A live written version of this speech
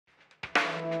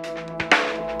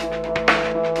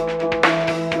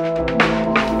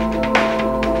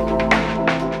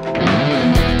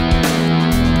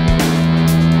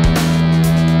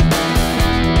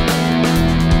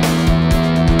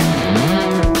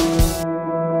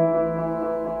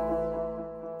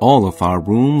All of our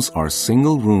rooms are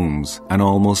single rooms and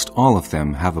almost all of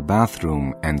them have a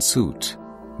bathroom and suite.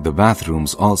 The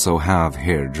bathrooms also have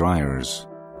hair dryers.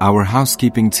 Our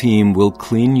housekeeping team will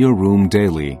clean your room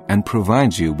daily and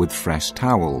provide you with fresh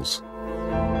towels.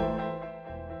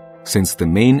 Since the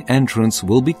main entrance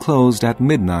will be closed at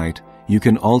midnight, you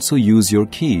can also use your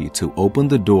key to open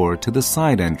the door to the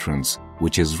side entrance,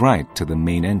 which is right to the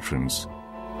main entrance.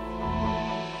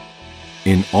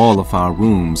 In all of our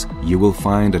rooms, you will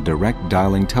find a direct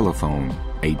dialing telephone,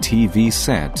 a TV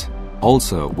set,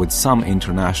 also with some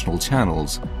international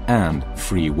channels, and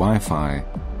free Wi-Fi.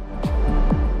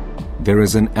 There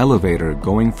is an elevator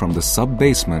going from the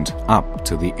sub-basement up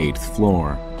to the 8th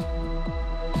floor.